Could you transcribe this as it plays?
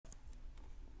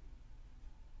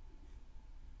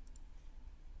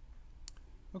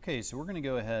Okay, so we're going to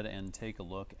go ahead and take a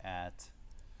look at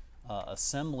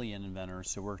assembly in Inventor.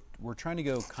 So we're trying to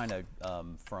go kind of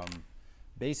from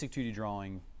basic 2D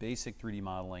drawing, basic 3D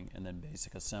modeling, and then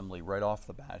basic assembly right off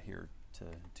the bat here to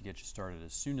get you started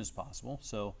as soon as possible.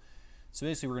 So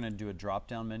basically we're going to do a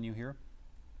drop-down menu here,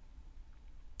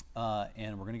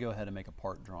 and we're going to go ahead and make a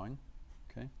part drawing.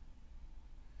 Okay,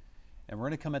 and we're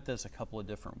going to come at this a couple of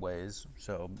different ways.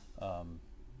 So I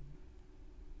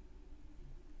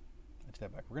take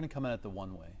that back. We're going to come at it the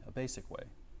one way, a basic way,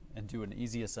 and do an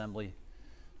easy assembly.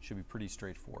 Should be pretty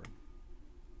straightforward.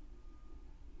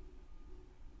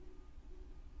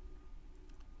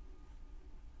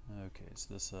 Okay,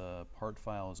 so this part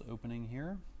file is opening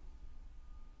here.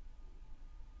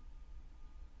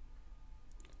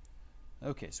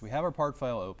 Okay, so we have our part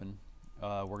file open.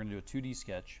 We're going to do a 2D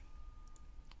sketch.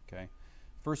 Okay,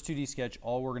 first 2D sketch,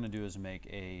 all we're going to do is make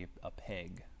a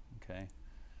peg. Okay,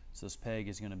 so this peg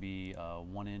is going to be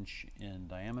 1 inch in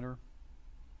diameter.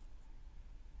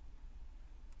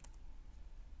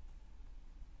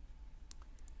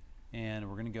 And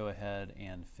we're going to go ahead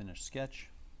and finish sketch.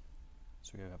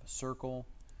 So we have a circle.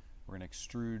 We're going to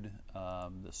extrude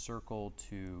the circle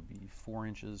to be 4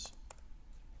 inches.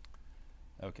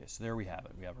 Okay, so there we have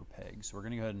it. We have our peg. So we're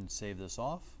going to go ahead and save this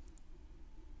off.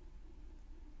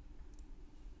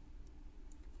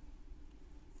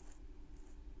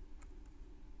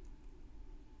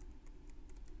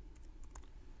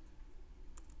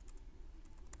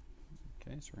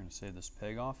 Okay, so we're going to save this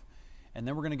peg off. And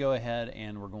then we're going to go ahead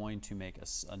and we're going to make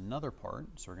another part.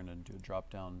 So we're going to do a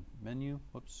drop-down menu.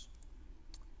 Whoops.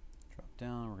 Drop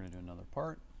down. We're going to do another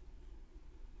part.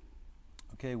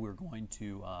 Okay, we're going to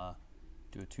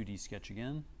do a 2D sketch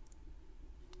again.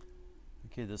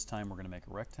 Okay, this time we're going to make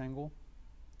a rectangle.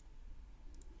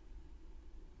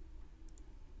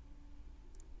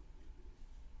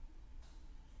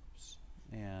 Oops.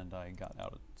 And I got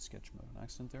out of sketch mode on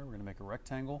accident there. We're going to make a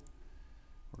rectangle.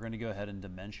 We're going to go ahead and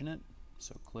dimension it.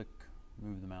 So click,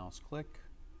 move the mouse, click.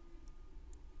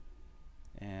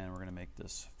 And we're going to make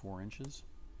this 4 inches.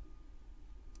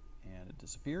 And it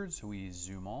disappeared, so we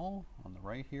zoom all on the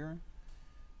right here.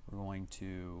 We're going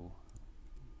to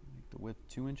make the width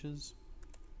 2 inches.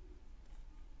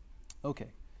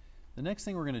 Okay, the next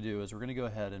thing we're going to do is we're going to go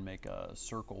ahead and make a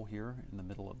circle here in the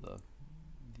middle of the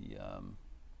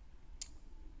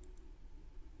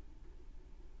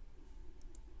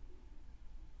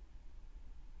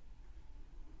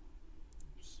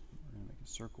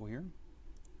circle here.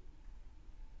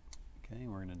 Okay,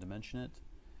 we're going to dimension it.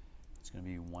 It's going to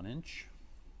be 1 inch.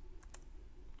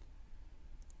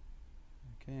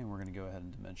 Okay, and we're going to go ahead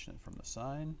and dimension it from the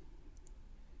side.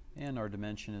 And our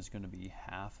dimension is going to be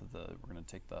half of the, we're going to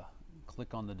take the,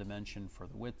 click on the dimension for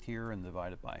the width here and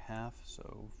divide it by half,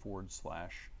 so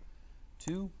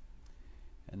 /2.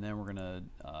 And then we're going to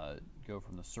go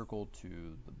from the circle to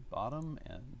the bottom,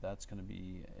 and that's going to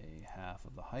be a half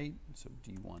of the height, so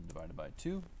D1 divided by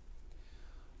 2.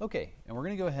 Okay, and we're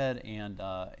going to go ahead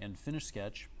and finish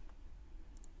sketch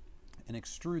and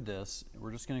extrude this.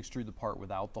 We're just going to extrude the part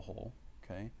without the hole,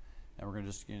 okay? And we're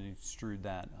just going to extrude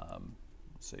that,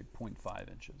 say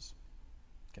 0.5 inches,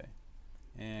 okay?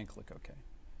 And click OK.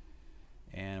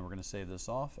 And we're going to save this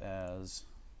off as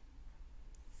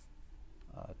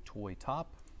toy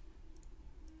top.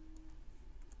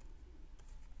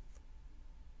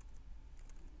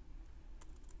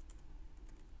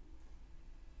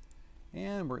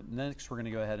 And next we're going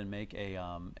to go ahead and make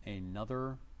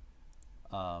another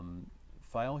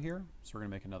file here. So we're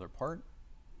going to make another part.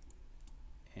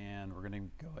 And we're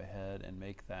going to go ahead and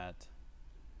make that,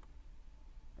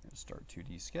 we're going to start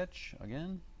 2D sketch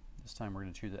again. This time we're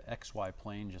going to choose the XY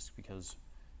plane just because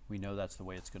we know that's the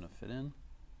way it's going to fit in.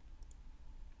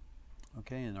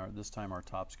 Okay, and this time our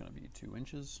top's going to be 2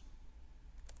 inches.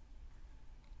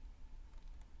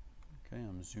 Okay,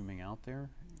 I'm zooming out there,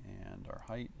 and our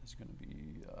height is going to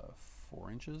be 4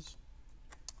 inches.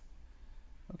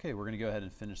 Okay, we're going to go ahead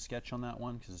and finish sketch on that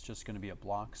one because it's just going to be a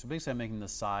block. So basically I'm making the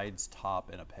sides, top,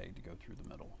 and a peg to go through the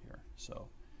middle here. So,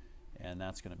 and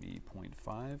that's going to be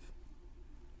 0.5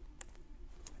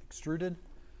 extruded.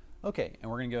 Okay,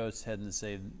 and we're going to go ahead and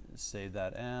save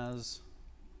that as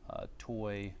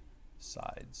toy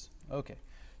sides. Okay,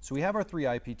 so we have our 3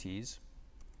 IPTs.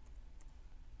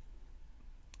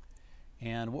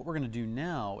 And what we're going to do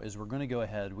now is we're going to go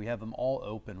ahead, we have them all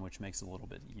open, which makes it a little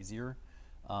bit easier.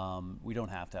 We don't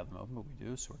have to have them open, but we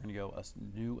do. So we're going to go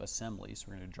new assembly. So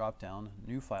we're going to drop down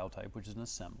new file type, which is an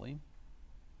assembly.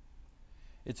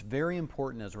 It's very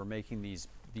important as we're making these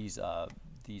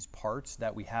parts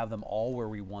that we have them all where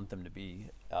we want them to be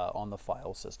on the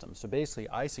file system. So basically,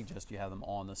 I suggest you have them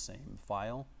all in the same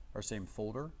file our same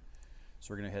folder.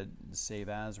 So we're going to head save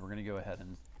as. We're going to go ahead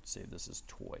and save this as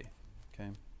toy. Okay.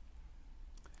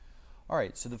 All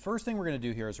right, so the first thing we're going to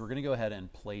do here is we're going to go ahead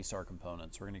and place our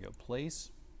components. We're going to go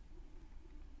place,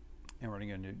 and we're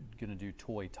going to do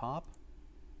toy top,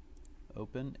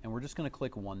 open, and we're just going to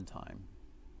click one time.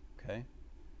 Okay.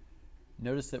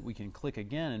 Notice that we can click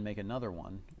again and make another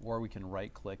one, or we can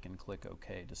right click and click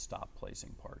OK to stop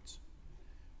placing parts.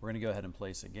 We're going to go ahead and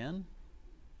place again.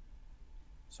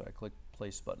 So I click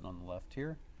place button on the left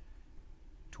here,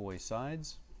 toy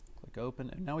sides, click open,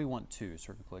 and now we want two. So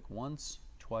we're going to click once,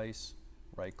 twice,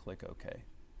 right click OK.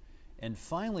 And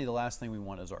finally, the last thing we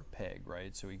want is our peg,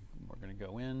 right? So we're going to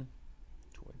go in,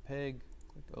 toy peg,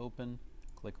 click open,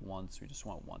 click once. We just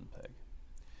want one peg.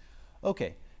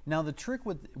 Okay. Now the trick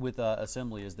with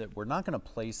assembly is that we're not going to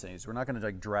place these. We're not going to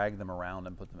like drag them around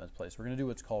and put them in place. We're going to do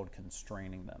what's called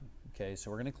constraining them. Okay, so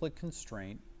we're going to click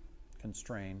constrain,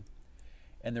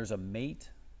 and there's a mate.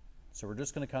 So we're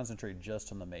just going to concentrate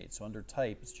just on the mate. So under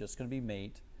type, it's just going to be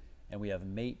mate, and we have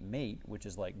mate, which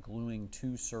is like gluing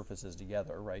two surfaces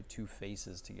together, right? Two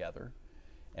faces together.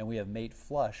 And we have mate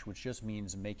flush, which just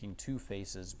means making two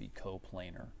faces be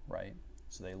coplanar, right?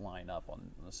 So they line up on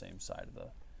the same side of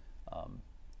the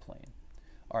plane.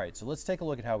 All right, so let's take a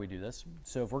look at how we do this.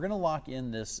 So if we're going to lock in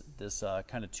this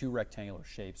kind of two rectangular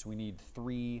shapes, we need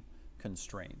three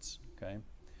constraints. Okay,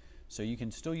 so you can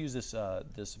still use this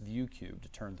this view cube to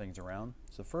turn things around.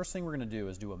 So the first thing we're going to do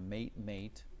is do a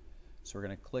mate. So we're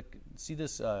going to click. See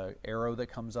this arrow that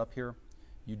comes up here?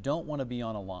 You don't want to be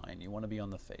on a line. You want to be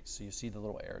on the face. So you see the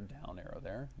little down arrow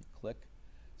there. You click.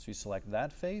 So we select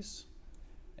that face,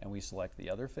 and we select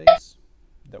the other face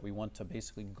that we want to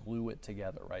basically glue it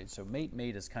together, right? So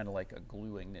mate is kind of like a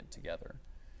gluing it together.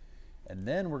 And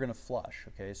then we're going to flush,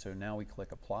 okay? So now we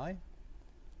click apply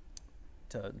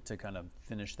to kind of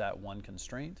finish that one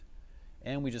constraint.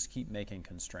 And we just keep making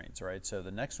constraints, right? So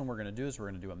the next one we're going to do is we're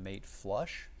going to do a mate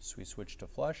flush. So we switch to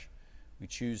flush. We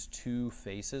choose two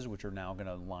faces, which are now going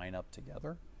to line up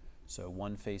together. So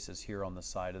one face is here on the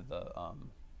side of the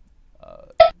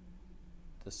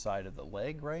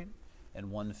leg, right? And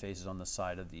one face is on the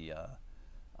side of the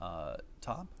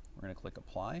top. We're going to click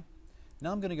apply.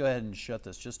 Now I'm going to go ahead and shut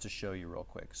this just to show you real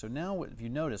quick. So now if you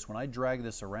notice, when I drag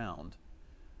this around,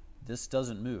 this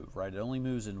doesn't move, right? It only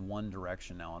moves in one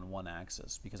direction now on one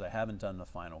axis because I haven't done the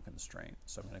final constraint.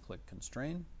 So I'm going to click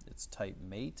constrain. It's type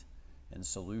mate, and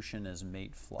solution is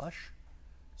mate flush.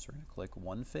 So we're going to click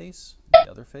one face, the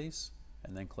other face,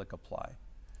 and then click apply.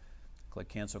 Click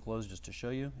cancel close just to show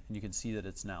you, and you can see that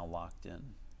it's now locked in.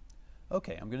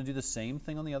 Okay, I'm going to do the same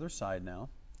thing on the other side now.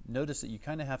 Notice that you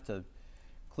kind of have to,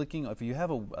 if you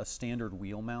have a standard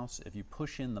wheel mouse, if you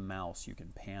push in the mouse, you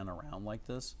can pan around like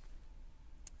this.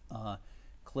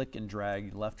 Click and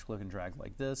drag, left click and drag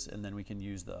like this, and then we can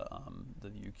use the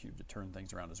view cube to turn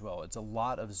things around as well. It's a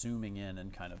lot of zooming in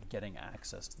and kind of getting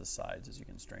access to the sides as you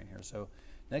constrain here. So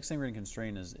next thing we're going to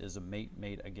constrain is a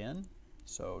mate again.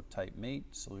 So type mate,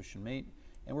 solution mate.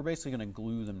 And we're basically going to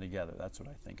glue them together. That's what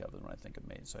I think of when I think of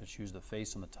mate. So I choose the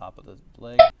face on the top of the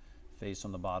leg, face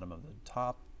on the bottom of the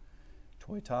top,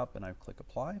 toy top, and I click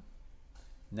apply.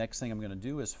 Next thing I'm going to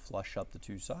do is flush up the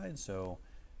two sides. So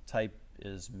type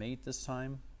is mate this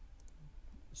time.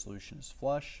 Solution is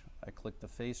flush. I click the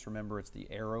face. Remember, it's the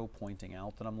arrow pointing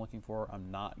out that I'm looking for. I'm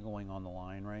not going on the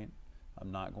line, right?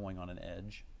 I'm not going on an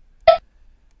edge.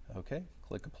 Okay,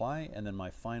 click apply, and then my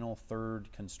final third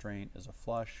constraint is a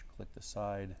flush. Click the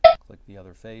side, click the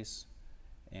other face,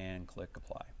 and click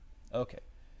apply. Okay,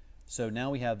 so now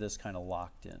we have this kind of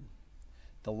locked in.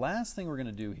 The last thing we're going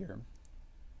to do here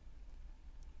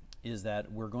is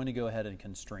that we're going to go ahead and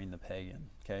constrain the peg in.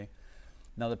 Okay,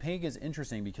 now the peg is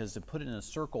interesting because to put it in a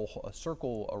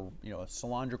cylindrical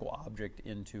object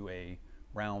into a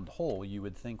round hole, you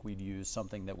would think we'd use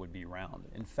something that would be round.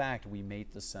 In fact, we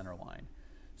mate the center line.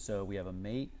 So we have a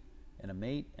mate, and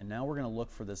now we're going to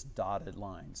look for this dotted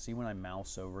line. See when I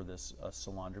mouse over this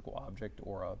cylindrical object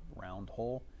or a round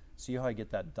hole? See how I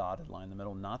get that dotted line in the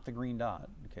middle? Not the green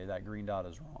dot. Okay, that green dot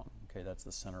is wrong. Okay, that's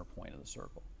the center point of the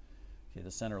circle. Okay,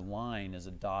 the center line is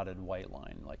a dotted white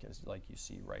line like you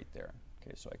see right there.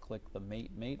 Okay, so I click the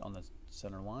mate on the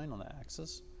center line on the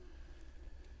axis.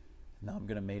 Now I'm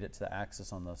going to mate it to the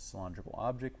axis on the cylindrical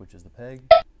object, which is the peg.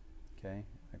 Okay,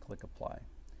 I click apply.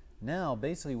 Now,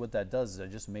 basically what that does is I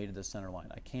just mated the center line.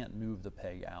 I can't move the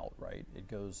peg out, right? It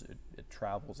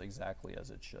travels exactly as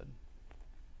it should.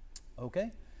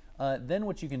 Okay, then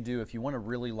what you can do, if you want to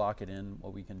really lock it in,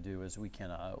 what we can do is we can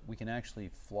actually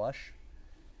flush,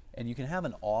 and you can have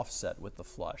an offset with the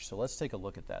flush. So let's take a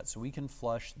look at that. So we can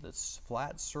flush this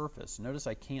flat surface. Notice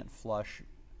I can't flush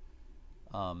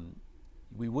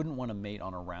we wouldn't want to mate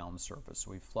on a round surface.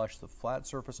 So we flush the flat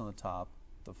surface on the top,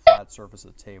 the flat surface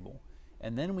of the table,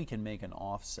 and then we can make an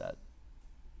offset.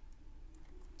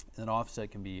 An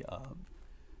offset can be,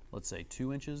 let's say,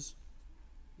 2 inches.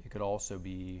 It could also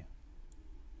be,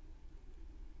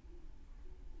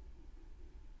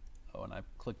 oh, and I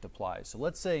clicked apply. So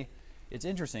let's say, it's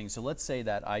interesting, so let's say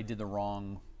that I did the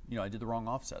wrong, I did the wrong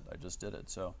offset. I just did it.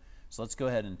 So let's go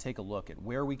ahead and take a look at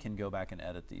where we can go back and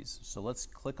edit these. So let's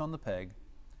click on the peg.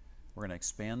 We're going to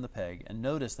expand the peg, and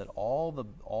notice that all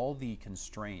the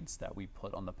constraints that we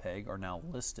put on the peg are now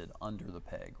listed under the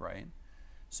peg, right?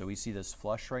 So we see this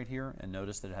flush right here, and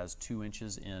notice that it has 2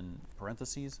 inches in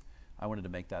parentheses. I wanted to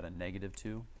make that a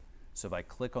 -2. So if I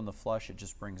click on the flush, it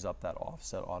just brings up that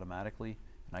offset automatically,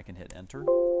 and I can hit enter.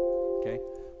 Okay.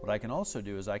 What I can also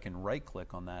do is I can right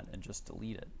click on that and just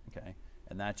delete it. Okay.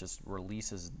 And that just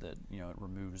releases the, it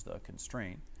removes the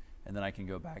constraint, and then I can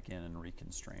go back in and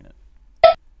reconstrain it.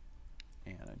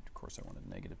 And of course I wanted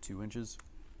 -2 inches.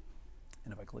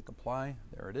 And if I click apply,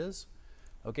 there it is.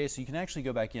 Okay, so you can actually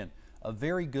go back in. A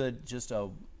very good, just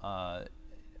a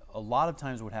lot of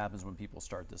times what happens when people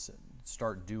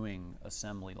start doing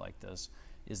assembly like this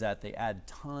is that they add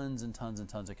tons and tons and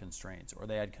tons of constraints, or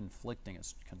they add conflicting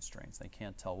constraints. They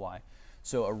can't tell why.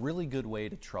 So a really good way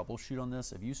to troubleshoot on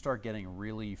this, if you start getting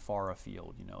really far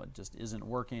afield, it just isn't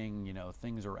working,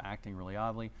 things are acting really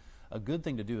oddly, a good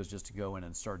thing to do is just to go in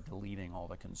and start deleting all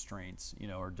the constraints,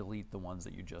 or delete the ones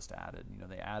that you just added.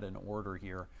 They add an order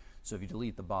here, so if you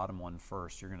delete the bottom one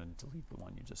first, you're going to delete the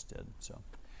one you just did. So,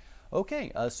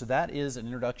 okay, so that is an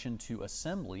introduction to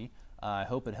assembly. I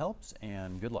hope it helps,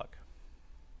 and good luck.